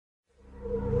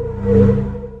Hey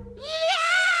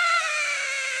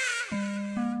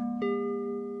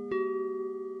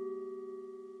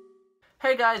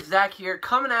guys, Zach here,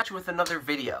 coming at you with another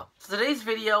video. So today's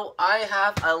video, I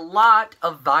have a lot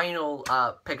of vinyl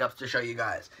pickups to show you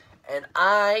guys. And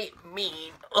I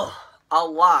mean, a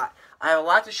lot. I have a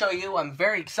lot to show you. I'm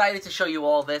very excited to show you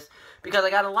all this because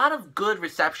I got a lot of good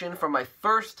reception from my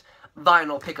first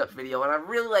vinyl pickup video. And I'd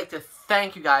really like to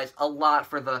thank you guys a lot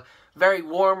for the very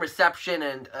warm reception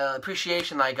and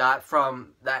appreciation I got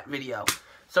from that video.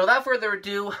 So without further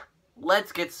ado,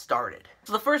 let's get started.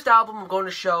 So the first album I'm going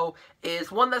to show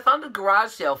is one that I found at a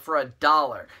garage sale for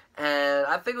 $1. And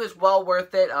I think it was well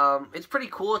worth it. It's pretty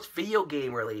cool. It's video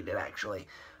game related, actually.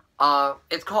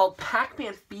 It's called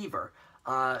Pac-Man Fever.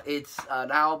 It's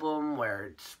an album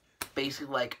where it's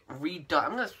basically like redone.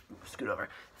 I'm going to scoot over.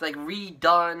 It's like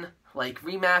redone, like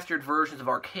remastered versions of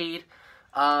arcade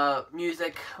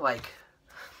music. Like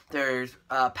there's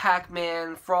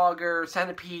Pac-Man, Frogger,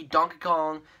 Centipede, Donkey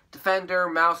Kong, Defender,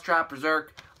 Mousetrap,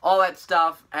 Berserk, all that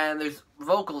stuff, and there's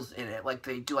vocals in it, like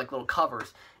they do like little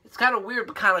covers. It's kind of weird,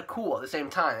 but kind of cool at the same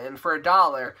time, and for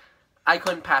 $1, I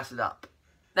couldn't pass it up.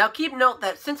 Now keep note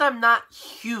that since I'm not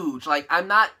huge, like I'm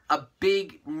not a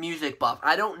big music buff,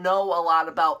 I don't know a lot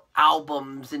about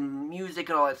albums and music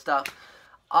and all that stuff,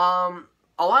 a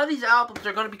lot of these albums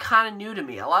are going to be kind of new to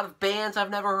me. A lot of bands I've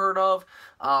never heard of,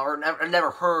 or never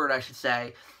heard, I should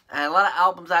say, and a lot of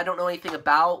albums I don't know anything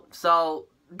about, so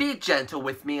be gentle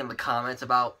with me in the comments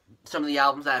about some of the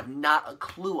albums I have not a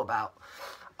clue about.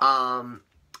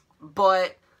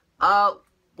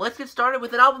 Let's get started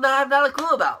with an album that I have not a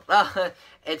clue about.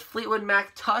 It's Fleetwood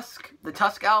Mac Tusk, the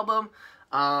Tusk album.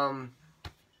 I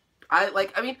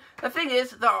mean, the thing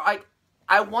is, I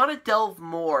want to delve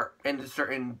more into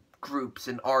certain groups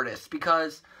and artists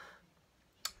because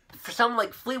for something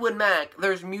like Fleetwood Mac,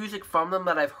 there's music from them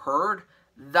that I've heard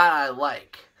that I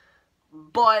like.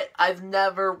 But I've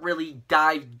never really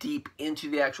dived deep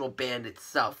into the actual band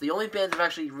itself. The only bands I've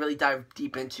actually really dived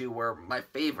deep into were my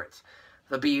favorites.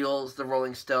 The Beatles, the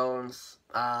Rolling Stones.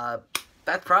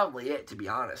 That's probably it, to be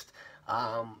honest.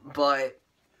 So,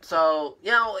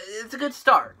 you know, it's a good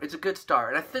start. It's a good start.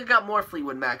 And I think I got more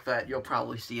Fleetwood Mac that you'll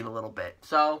probably see in a little bit.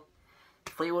 So,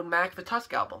 Fleetwood Mac, the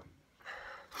Tusk album.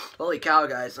 Holy cow,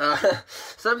 guys.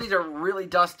 Some of these are really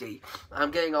dusty.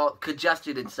 I'm getting all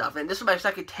congested and stuff. And this is my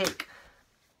second take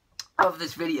of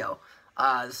this video.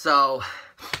 So,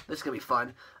 this is going to be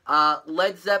fun.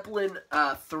 Led Zeppelin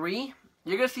 3.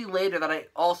 You're going to see later that I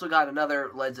also got another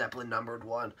Led Zeppelin numbered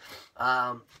one.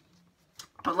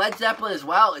 But Led Zeppelin as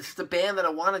well, it's just a band that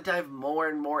I want to dive more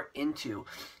and more into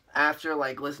after,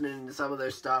 like, listening to some of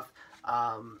their stuff.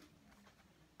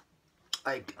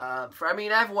 I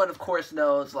mean, everyone, of course,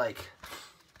 knows, like,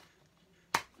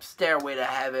 Stairway to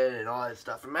Heaven and all that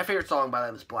stuff. And my favorite song by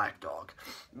them is Black Dog.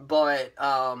 But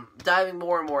diving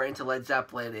more and more into Led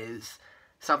Zeppelin is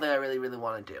something I really, really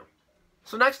want to do.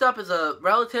 So next up is a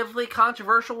relatively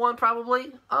controversial one,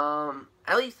 probably.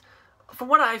 At least, from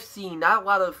what I've seen, not a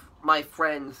lot of my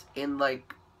friends in,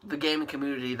 like, the gaming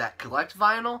community that collect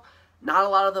vinyl, not a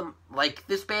lot of them like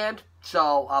this band.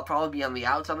 So I'll probably be on the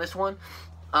outs on this one.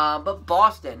 But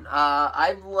Boston,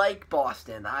 I like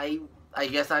Boston. I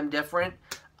guess I'm different.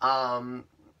 Of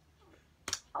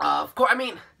course, I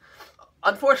mean,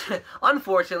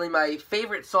 unfortunately, my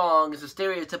favorite song is a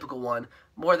stereotypical one,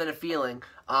 More Than a Feeling.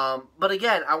 But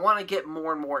again, I want to get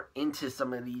more and more into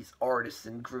some of these artists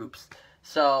and groups.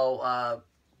 So,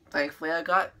 thankfully, I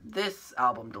got this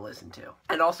album to listen to.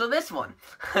 And also this one.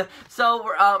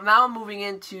 So, now I'm moving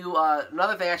into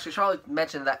another thing. Actually, I should probably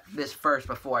mention this first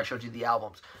before I showed you the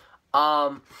albums.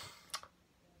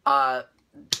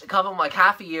 Like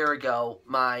half a year ago,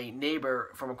 my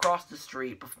neighbor from across the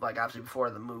street, like obviously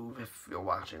before the move, if you're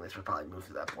watching this, we'll probably move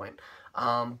to that point.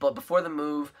 But before the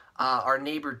move, our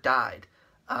neighbor died.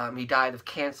 He died of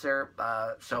cancer,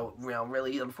 so, you know,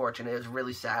 really unfortunate. It was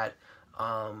really sad.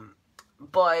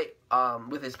 But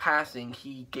with his passing,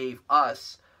 he gave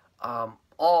us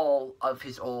all of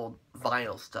his old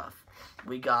vinyl stuff.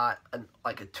 We got a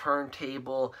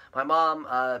turntable. My mom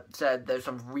said there's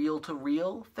some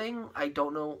reel-to-reel thing. I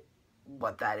don't know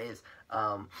what that is.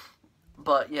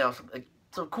 But, you know,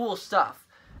 some cool stuff.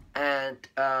 And,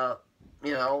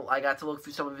 you know, I got to look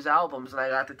through some of his albums, and I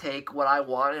got to take what I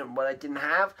wanted and what I didn't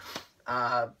have.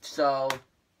 So,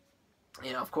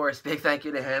 you know, of course, big thank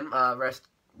you to him.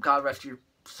 God rest your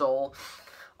soul.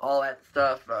 All that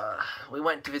stuff. We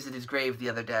went to visit his grave the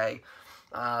other day.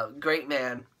 Great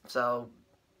man. So,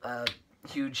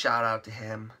 huge shout out to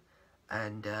him.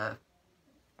 And,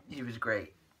 he was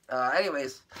great.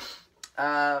 Anyways,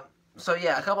 so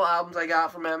yeah, a couple albums I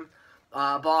got from him.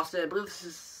 Boston, I believe this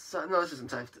is no, this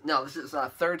isn't no, this is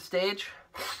Third Stage.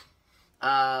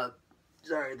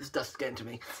 Sorry, this dust is getting to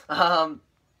me.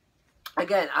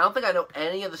 Again, I don't think I know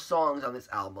any of the songs on this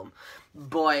album,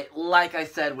 but like I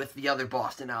said with the other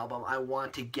Boston album, I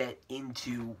want to get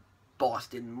into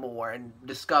Boston more and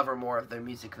discover more of their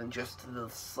music than just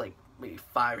the, like, maybe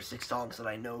 5 or 6 songs that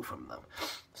I know from them.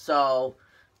 So,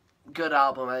 good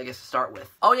album, I guess, to start with.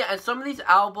 Oh, yeah, and some of these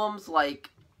albums, like,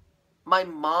 my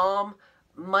mom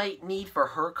might need for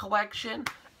her collection,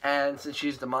 and since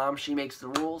she's the mom, she makes the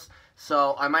rules.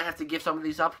 So I might have to give some of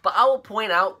these up. But I will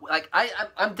point out, like,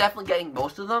 I'm definitely getting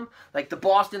most of them. Like, the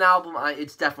Boston album,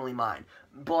 it's definitely mine.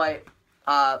 But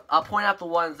I'll point out the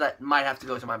ones that might have to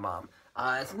go to my mom.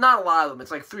 It's not a lot of them.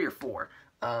 It's like 3 or 4.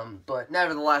 But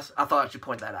nevertheless, I thought I should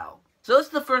point that out. So this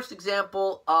is the first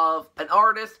example of an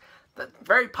artist that's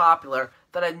very popular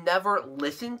that I never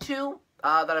listened to.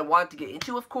 That I wanted to get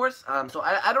into, of course. So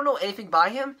I don't know anything by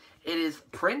him. It is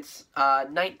Prince,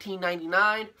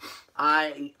 1999.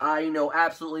 I know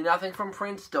absolutely nothing from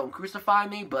Prince. Don't crucify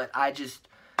me, but I just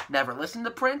never listened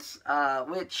to Prince,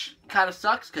 which kind of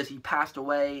sucks because he passed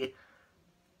away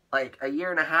like a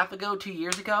year and a half ago, 2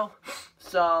 years ago.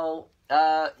 So,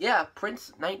 yeah,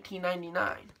 Prince,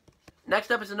 1999.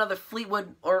 Next up is another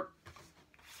Fleetwood, or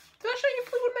did I show you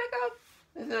Fleetwood Mac out?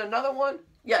 Is it another one?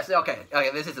 Yes, okay,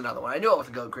 this is another one. I knew I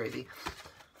wasn't going crazy.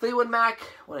 Fleetwood Mac,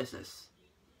 what is this?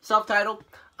 Self-titled,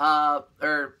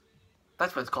 or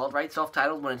that's what it's called, right?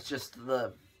 Self-titled, when it's just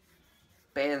the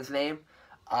band's name.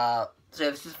 So yeah,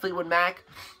 this is Fleetwood Mac.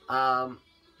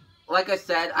 Like I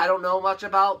said, I don't know much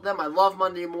about them. I love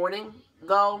Monday Morning,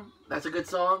 though. That's a good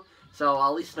song. So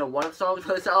I'll at least know one of the songs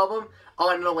for this album. Oh,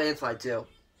 I know Landslide, too.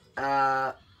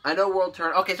 I know World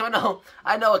Turn. Okay, so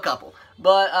I know a couple.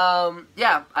 But,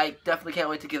 yeah, I definitely can't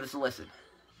wait to give this a listen.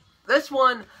 This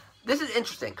is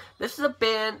interesting. This is a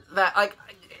band that, like,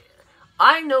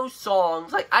 I know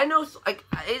songs. Like,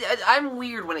 I'm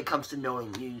weird when it comes to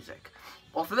knowing music.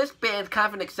 Well, for this band, kind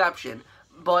of an exception.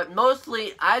 But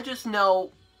mostly, I just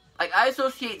know, like, I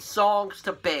associate songs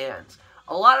to bands.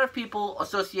 A lot of people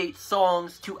associate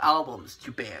songs to albums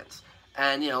to bands.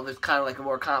 And, you know, there's kind of like a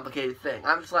more complicated thing.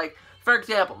 I'm just like, for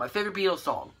example, my favorite Beatles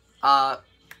song,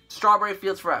 Strawberry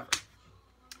Fields Forever.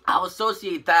 I'll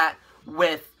associate that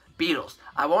with Beatles.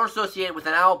 I won't associate it with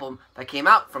an album that came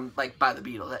out from, like, by the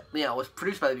Beatles. That, you know, was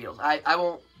produced by the Beatles. I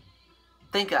won't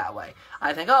think that way.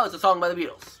 I think, oh, it's a song by the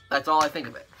Beatles. That's all I think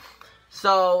of it.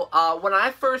 So, when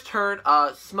I first heard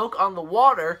Smoke on the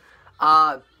Water,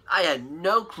 I had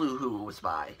no clue who it was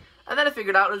by. And then I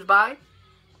figured out it was by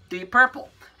Deep Purple.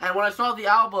 And when I saw the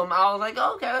album, I was like,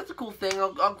 oh, okay, that's a cool thing.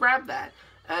 I'll grab that.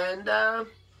 And I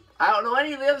don't know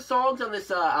any of the other songs on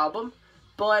this album,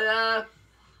 but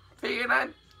figured I'd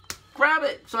grab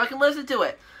it so I can listen to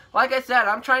it. Like I said,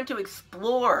 I'm trying to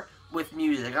explore with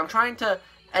music. I'm trying to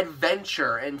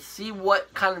adventure and see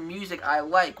what kind of music I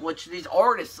like, which these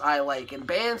artists I like, and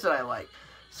bands that I like.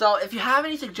 So if you have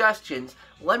any suggestions,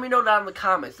 let me know down in the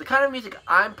comments. The kind of music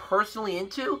I'm personally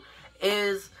into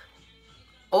is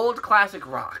old classic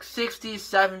rock, 60s,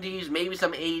 70s, maybe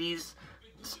some 80s,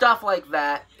 stuff like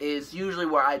that is usually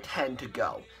where I tend to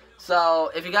go.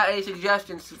 So, if you got any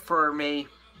suggestions for me,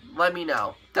 let me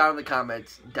know down in the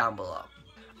comments down below.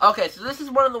 Okay, so this is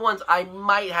one of the ones I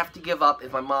might have to give up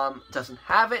if my mom doesn't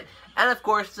have it, and of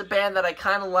course, it's a band that I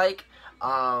kind of like,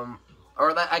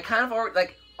 or that I kind of already,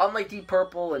 like, unlike Deep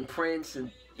Purple and Prince,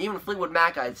 and even Fleetwood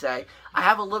Mac, I'd say, I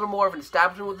have a little more of an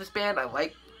establishment with this band. I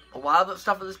like a lot of the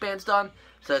stuff that this band's done.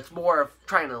 So it's more of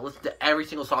trying to listen to every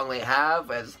single song they have,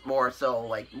 as more so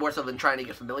than trying to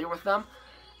get familiar with them.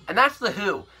 And that's The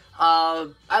Who.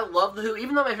 I love The Who.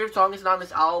 Even though my favorite song isn't on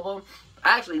this album,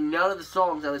 actually none of the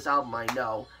songs on this album I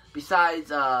know,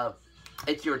 besides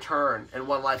It's Your Turn and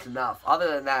One Life's Enough. Other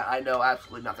than that, I know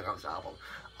absolutely nothing on this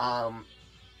album.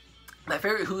 My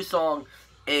favorite Who song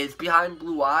is Behind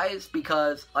Blue Eyes,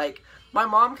 because, like, my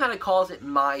mom kind of calls it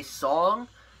my song,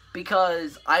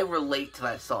 because I relate to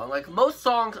that song. Like, most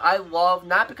songs I love,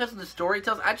 not because of the story it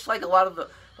tells, I just like a lot of the,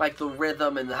 like, the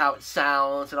rhythm and how it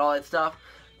sounds and all that stuff.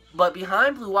 But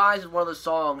Behind Blue Eyes is one of those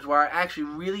songs where I actually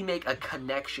really make a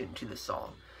connection to the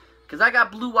song. Because I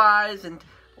got blue eyes, and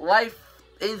life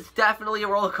is definitely a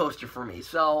roller coaster for me.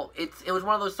 So, it was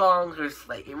one of those songs where it's,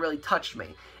 like, it really touched me.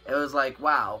 It was like,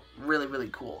 wow, really, really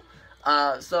cool.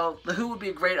 So, The Who would be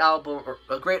a great album, or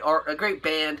a great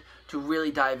band to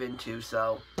really dive into,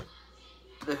 so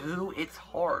The Who, It's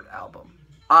Hard album.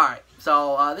 Alright,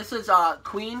 so this is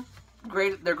Queen,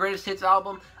 their greatest hits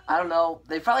album. I don't know,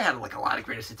 they probably had like a lot of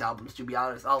greatest hits albums, to be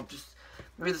honest. I'll just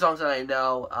read the songs that I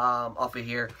know off of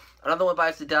here. Another One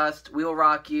Bites the Dust, We Will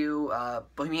Rock You,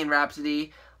 Bohemian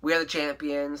Rhapsody, We Are the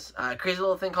Champions, Crazy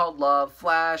Little Thing Called Love,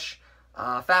 Flash,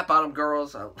 Fat Bottom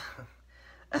Girls.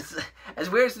 As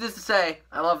weird as it is to say,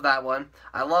 I love that one.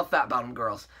 I love Fat Bottom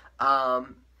Girls.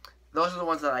 Those are the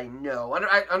ones that I know.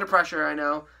 Under Pressure, I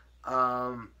know.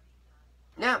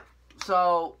 Yeah.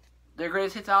 So, their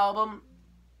Greatest Hits album,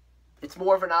 it's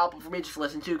more of an album for me just to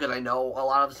listen to because I know a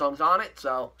lot of the songs on it.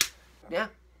 So, yeah.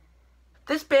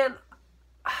 This band,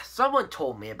 someone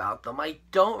told me about them. I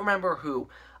don't remember who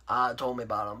told me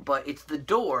about them. But it's The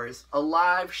Doors,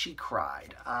 Alive, She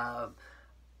Cried. I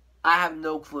have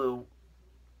no clue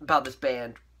about this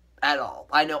band at all.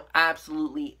 I know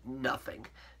absolutely nothing.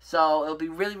 So, it'll be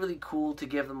really, really cool to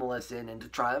give them a listen and to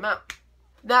try them out.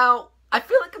 Now, I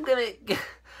feel like I'm going to...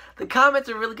 The comments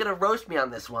are really going to roast me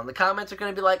on this one. The comments are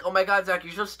going to be like, oh my god, Zach,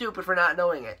 you're so stupid for not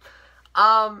knowing it.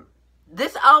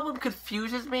 This album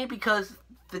confuses me because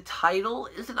the title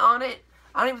isn't on it.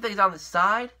 I don't even think it's on the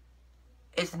side.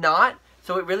 It's not.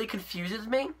 So it really confuses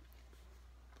me.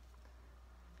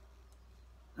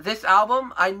 This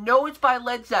album, I know it's by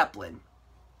Led Zeppelin.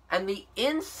 And the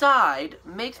inside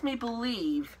makes me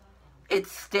believe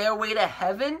it's Stairway to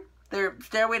Heaven. Their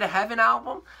Stairway to Heaven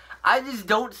album. I just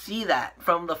don't see that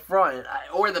from the front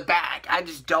or the back. I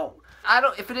just don't.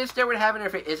 If it is Stairway to Heaven or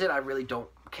if it isn't, I really don't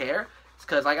care. It's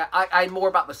because I'm more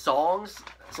about the songs.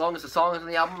 As long as the songs on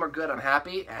the album are good, I'm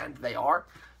happy, and they are.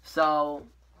 So,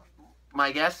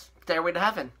 my guess, Stairway to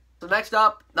Heaven. So next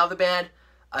up, another band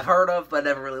I've heard of but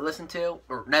never really listened to,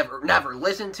 or never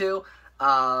listened to.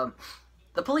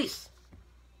 The Police.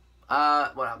 What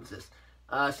album is this?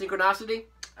 Synchronicity.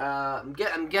 I'm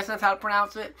guessing that's how to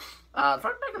pronounce it. The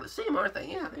front and back are the same, aren't they?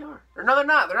 Yeah, they are. Or no, they're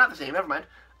not. They're not the same. Never mind.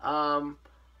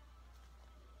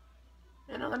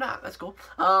 Yeah, no, they're not. That's cool.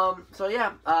 So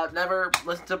yeah, never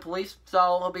listened to Police,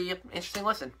 so it'll be an interesting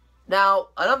listen. Now,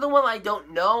 another one I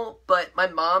don't know, but my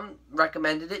mom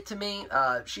recommended it to me.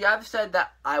 She either said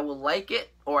that I will like it,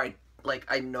 or I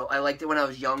liked it when I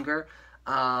was younger.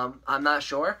 I'm not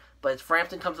sure, but it's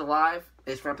Frampton Comes Alive.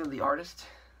 Is Frampton the artist?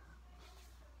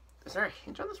 Is there a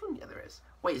hinge on this one? Yeah, there is.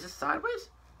 Wait, is this Sideways?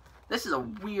 This is a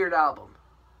weird album.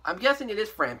 I'm guessing it is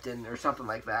Frampton or something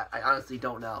like that. I honestly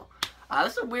don't know.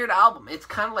 This is a weird album. It's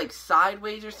kind of like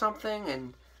Sideways or something,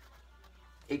 and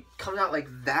it comes out like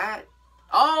that.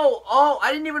 Oh,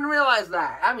 I didn't even realize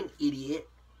that. I'm an idiot.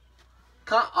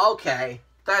 Okay,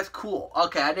 that's cool.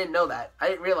 Okay, I didn't know that. I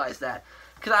didn't realize that.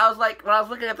 Because I was like, when I was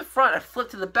looking at the front, I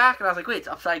flipped to the back, and I was like, wait, it's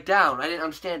upside down. I didn't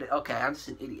understand it. Okay, I'm just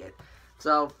an idiot.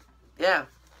 So, yeah,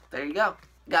 there you go.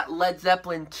 Got Led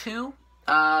Zeppelin 2.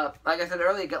 Like I said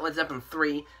earlier, got Led Zeppelin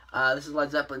 3. This is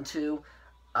Led Zeppelin 2.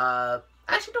 I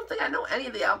actually don't think I know any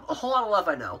of the album. A Whole Lot of Love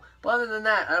I know. But other than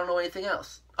that, I don't know anything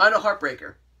else. I know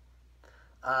Heartbreaker.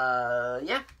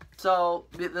 Yeah. So,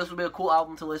 this will be a cool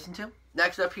album to listen to.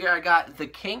 Next up here, I got The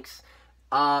Kinks.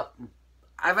 I've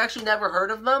actually never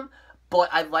heard of them, but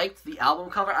I liked the album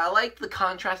cover. I liked the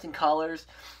contrasting colors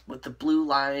with the blue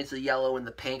lines, the yellow, and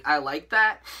the pink. I like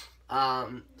that.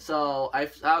 So I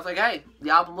was like, hey, the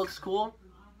album looks cool.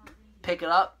 Pick it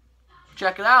up.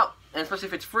 Check it out. And especially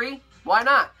if it's free, why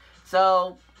not?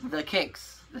 So, The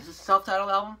Kinks. This is a self-titled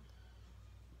album?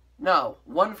 No,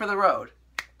 One for the Road.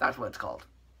 That's what it's called.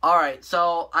 Alright,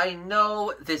 so I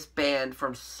know this band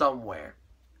from somewhere.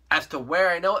 As to where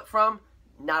I know it from,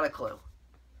 not a clue.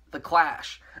 The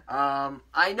Clash.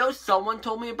 I know someone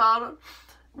told me about them.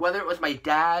 Whether it was my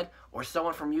dad or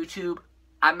someone from YouTube,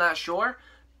 I'm not sure.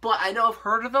 But I know I've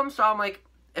heard of them, so I'm like,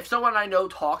 if someone I know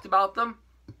talked about them,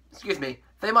 excuse me,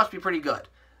 they must be pretty good.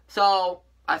 So,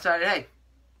 I decided, hey,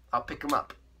 I'll pick them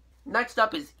up. Next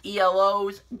up is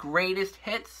ELO's Greatest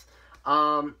Hits.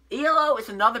 ELO is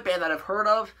another band that I've heard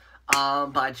of,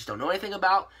 but I just don't know anything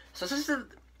about. So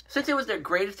since it was their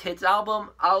Greatest Hits album,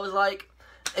 I was like,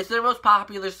 it's their most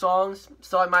popular songs,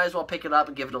 so I might as well pick it up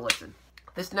and give it a listen.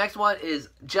 This next one is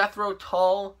Jethro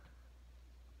Tull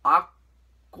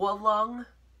Aqualung.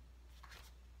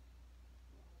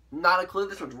 Not a clue.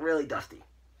 This one's really dusty.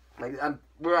 Like,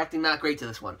 we're acting not great to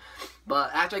this one.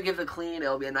 But after I give it a clean,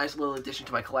 it'll be a nice little addition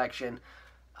to my collection.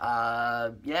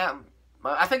 Yeah.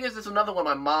 I think this is another one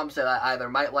my mom said I either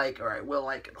might like or I will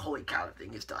like. And holy cow, that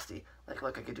thing is dusty. Like,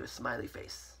 look, I could do a smiley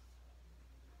face.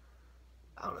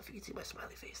 I don't know if you can see my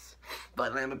smiley face.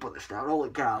 But let me put this down.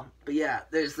 Holy cow. But yeah,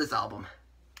 there's this album.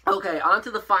 Okay, on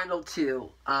to the final two.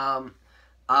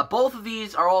 Both of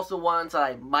these are also ones that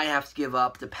I might have to give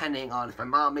up depending on if my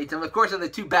mom makes them. Of course, they're the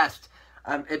two best,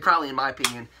 probably in my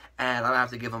opinion, and I'm going to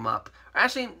have to give them up. Or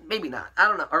actually, maybe not. I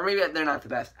don't know. Or maybe they're not the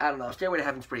best. I don't know. Stairway to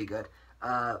Heaven's pretty good.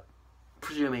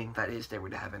 Presuming that is Stairway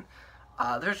to Heaven.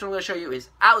 The first one I'm going to show you is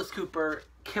Alice Cooper,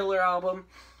 Killer album.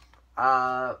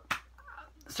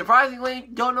 surprisingly,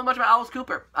 don't know much about Alice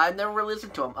Cooper. I've never really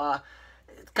listened to him.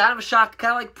 It's kind of a shock,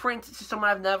 kind of like Prince. It's just someone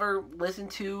I've never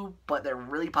listened to, but they're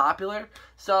really popular.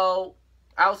 So,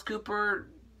 Alice Cooper,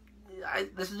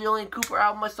 this is the only Cooper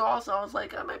album I saw, so I was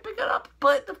like, I might pick it up.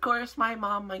 But, of course, my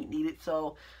mom might need it,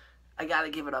 so I gotta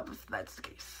give it up if that's the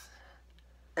case.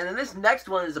 And then this next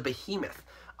one is a behemoth.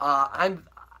 I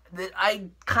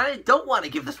kind of don't want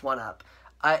to give this one up.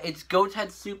 It's Goat's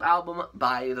Head Soup album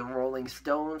by the Rolling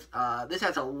Stones. This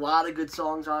has a lot of good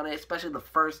songs on it, especially the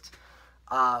first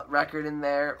record in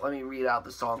there. Let me read out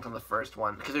the songs on the first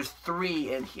one, because there's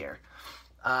 3 in here.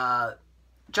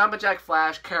 Jumpin' Jack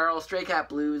Flash, Carol, Stray Cat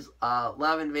Blues,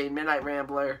 Love in Vain, Midnight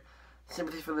Rambler,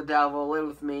 Sympathy for the Devil, Live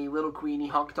With Me, Little Queenie,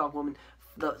 Honky Tonk Woman,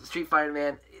 The Street Fighter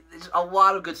Man. There's a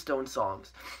lot of good Stones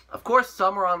songs. Of course,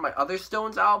 some are on my other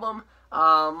Stones album,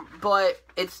 but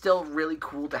it's still really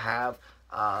cool to have.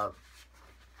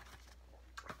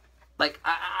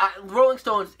 Rolling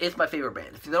Stones is my favorite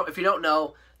band. If you don't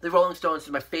know, the Rolling Stones is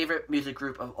my favorite music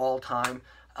group of all time.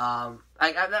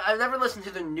 I've never listened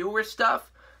to their newer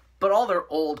stuff, but all their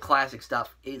old classic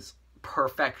stuff is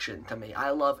perfection to me. I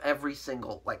love every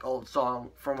single old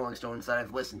song from Rolling Stones that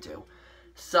I've listened to.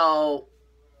 So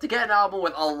to get an album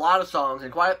with a lot of songs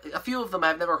and quite a few of them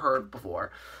I've never heard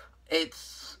before,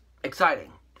 it's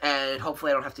exciting, and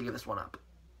hopefully I don't have to give this one up.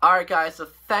 Alright guys, so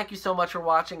thank you so much for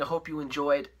watching. I hope you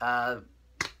enjoyed. Until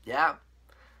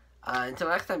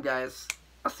next time guys,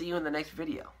 I'll see you in the next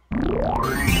video.